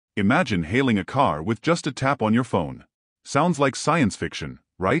Imagine hailing a car with just a tap on your phone. Sounds like science fiction,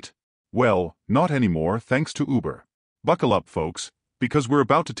 right? Well, not anymore thanks to Uber. Buckle up, folks, because we're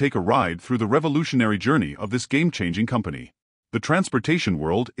about to take a ride through the revolutionary journey of this game-changing company. The transportation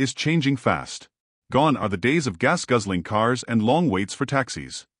world is changing fast. Gone are the days of gas-guzzling cars and long waits for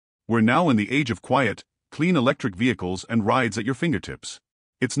taxis. We're now in the age of quiet, clean electric vehicles and rides at your fingertips.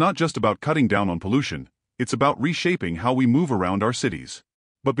 It's not just about cutting down on pollution, it's about reshaping how we move around our cities.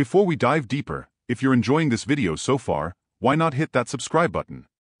 But before we dive deeper, if you're enjoying this video so far, why not hit that subscribe button?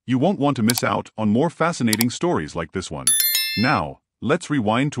 You won't want to miss out on more fascinating stories like this one. Now, let's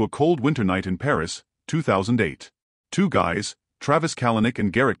rewind to a cold winter night in Paris, 2008. Two guys, Travis Kalanick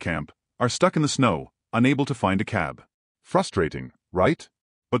and Garrett Camp, are stuck in the snow, unable to find a cab. Frustrating, right?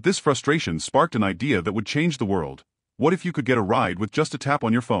 But this frustration sparked an idea that would change the world. What if you could get a ride with just a tap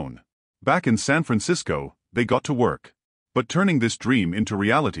on your phone? Back in San Francisco, they got to work. But turning this dream into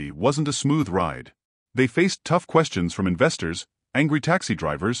reality wasn't a smooth ride. They faced tough questions from investors, angry taxi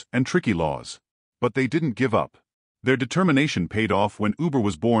drivers, and tricky laws. But they didn't give up. Their determination paid off when Uber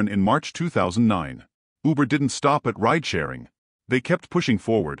was born in March 2009. Uber didn't stop at ride-sharing. They kept pushing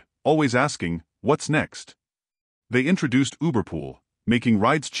forward, always asking, what's next? They introduced Uberpool, making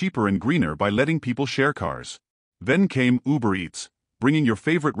rides cheaper and greener by letting people share cars. Then came Uber Eats, bringing your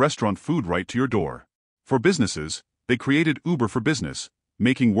favorite restaurant food right to your door. For businesses, they created Uber for Business,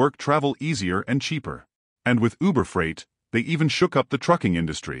 making work travel easier and cheaper. And with Uber Freight, they even shook up the trucking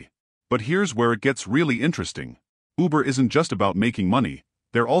industry. But here's where it gets really interesting. Uber isn't just about making money,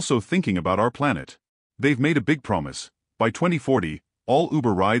 they're also thinking about our planet. They've made a big promise. By 2040, all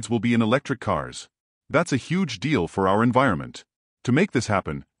Uber rides will be in electric cars. That's a huge deal for our environment. To make this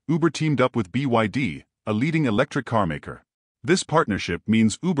happen, Uber teamed up with BYD, a leading electric car maker. This partnership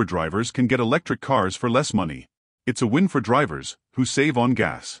means Uber drivers can get electric cars for less money. It's a win for drivers, who save on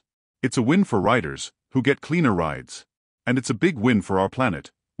gas. It's a win for riders, who get cleaner rides. And it's a big win for our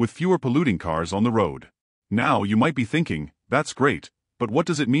planet, with fewer polluting cars on the road. Now you might be thinking, that's great, but what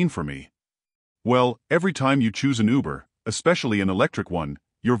does it mean for me? Well, every time you choose an Uber, especially an electric one,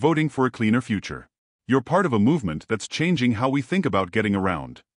 you're voting for a cleaner future. You're part of a movement that's changing how we think about getting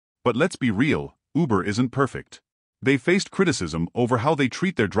around. But let's be real, Uber isn't perfect. They faced criticism over how they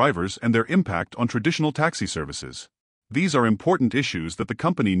treat their drivers and their impact on traditional taxi services. These are important issues that the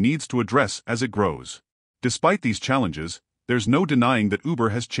company needs to address as it grows. Despite these challenges, there's no denying that Uber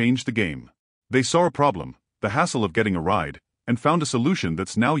has changed the game. They saw a problem, the hassle of getting a ride, and found a solution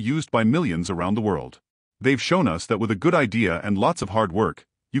that's now used by millions around the world. They've shown us that with a good idea and lots of hard work,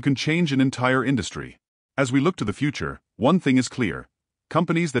 you can change an entire industry. As we look to the future, one thing is clear.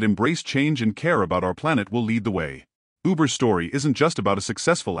 Companies that embrace change and care about our planet will lead the way. Uber's story isn't just about a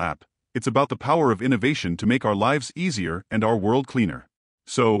successful app, it's about the power of innovation to make our lives easier and our world cleaner.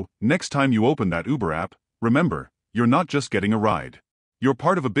 So, next time you open that Uber app, remember, you're not just getting a ride. You're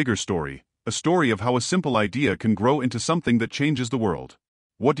part of a bigger story, a story of how a simple idea can grow into something that changes the world.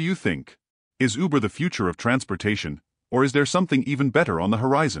 What do you think? Is Uber the future of transportation, or is there something even better on the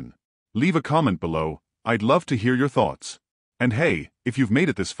horizon? Leave a comment below, I'd love to hear your thoughts. And hey, if you've made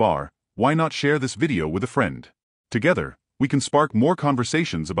it this far, why not share this video with a friend? Together, we can spark more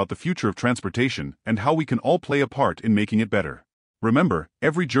conversations about the future of transportation and how we can all play a part in making it better. Remember,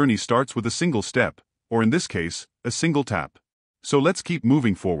 every journey starts with a single step, or in this case, a single tap. So let's keep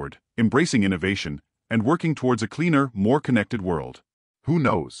moving forward, embracing innovation, and working towards a cleaner, more connected world. Who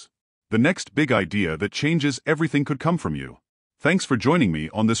knows? The next big idea that changes everything could come from you. Thanks for joining me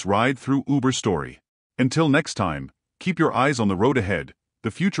on this ride through Uber's story. Until next time, keep your eyes on the road ahead.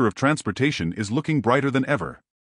 The future of transportation is looking brighter than ever.